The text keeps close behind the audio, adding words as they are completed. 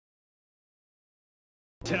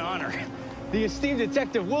It's an honor. The esteemed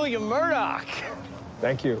Detective William Murdoch.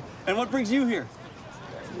 Thank you. And what brings you here?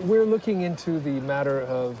 We're looking into the matter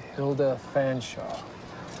of Hilda Fanshawe.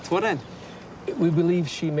 To what end? We believe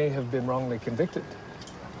she may have been wrongly convicted.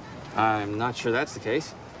 I'm not sure that's the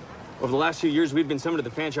case. Over the last few years, we've been summoned to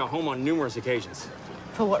the Fanshawe home on numerous occasions.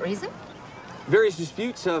 For what reason? Various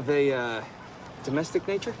disputes of a, domestic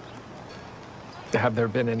nature. Have there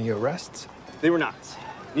been any arrests? They were not.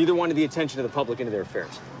 Neither wanted the attention of the public into their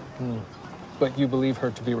affairs. But you believe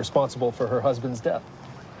her to be responsible for her husband's death?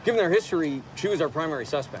 Given their history, she was our primary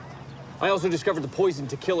suspect. I also discovered the poison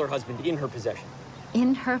to kill her husband in her possession.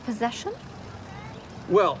 In her possession?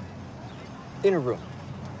 Well, in her room.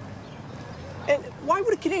 And why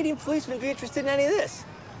would a Canadian policeman be interested in any of this?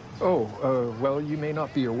 Oh, well, you may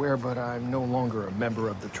not be aware, but I'm no longer a member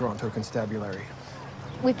of the Toronto Constabulary.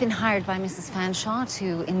 We've been hired by Mrs. Fanshawe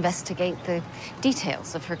to investigate the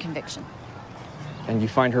details of her conviction. And you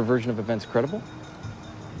find her version of events credible?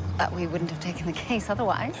 We wouldn't have taken the case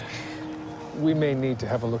otherwise. We may need to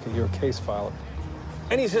have a look at your case file.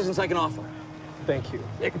 Any assistance I can offer. Thank you.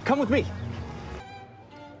 Come with me.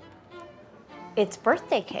 It's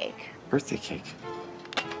birthday cake. Birthday cake.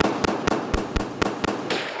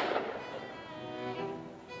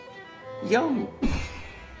 Yum.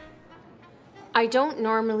 I don't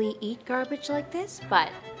normally eat garbage like this, but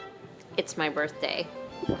it's my birthday.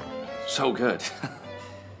 So good.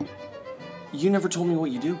 You never told me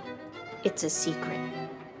what you do. It's a secret.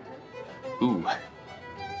 Ooh.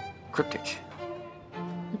 Cryptic.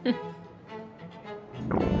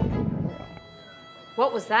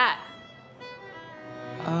 What was that?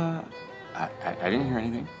 I didn't hear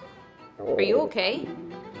anything. Are you okay?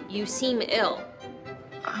 You seem ill.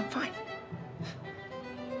 I'm fine.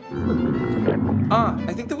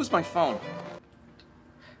 I think that was my phone.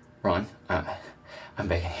 Ron, I'm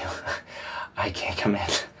begging you. I can't come in.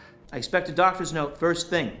 I expect a doctor's note first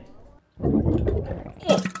thing.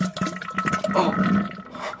 Oh.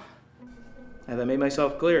 Have I made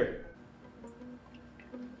myself clear?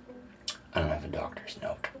 I don't have a doctor's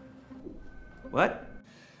note. What?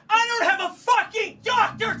 I don't have a fucking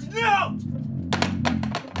doctor's note!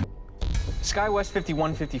 SkyWest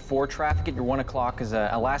 5154 traffic at your 1 o'clock is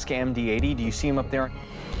Alaska MD-80. Do you see him up there?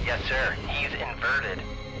 Yes, sir. He's inverted.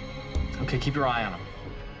 Okay, keep your eye on him.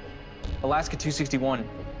 Alaska 261,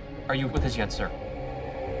 are you with us yet, sir?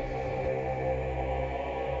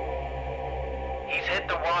 He's hit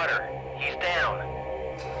the water. He's down.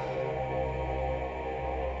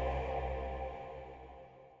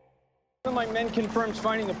 One of my men confirms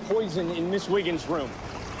finding the poison in Miss Wiggins' room.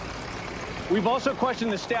 We've also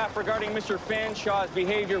questioned the staff regarding Mr. Fanshawe's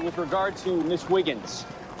behavior with regard to Miss Wiggins.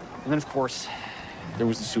 And then, of course, there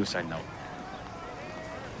was the suicide note.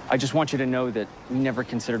 I just want you to know that we never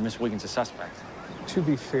considered Miss Wiggins a suspect. To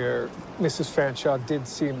be fair, Mrs. Fanshawe did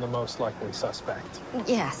seem the most likely suspect.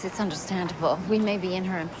 Yes, it's understandable. We may be in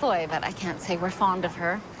her employ, but I can't say we're fond of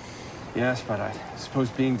her. Yes, but I suppose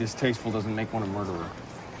being distasteful doesn't make one a murderer.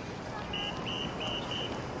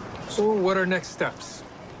 So what are next steps?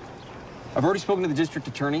 I've already spoken to the district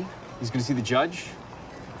attorney. He's going to see the judge.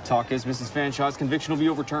 Talk is Mrs. Fanshawe's conviction will be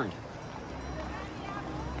overturned.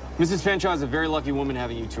 Mrs. Fanshawe is a very lucky woman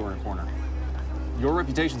having you two in her corner. Your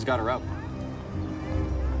reputation's got her out.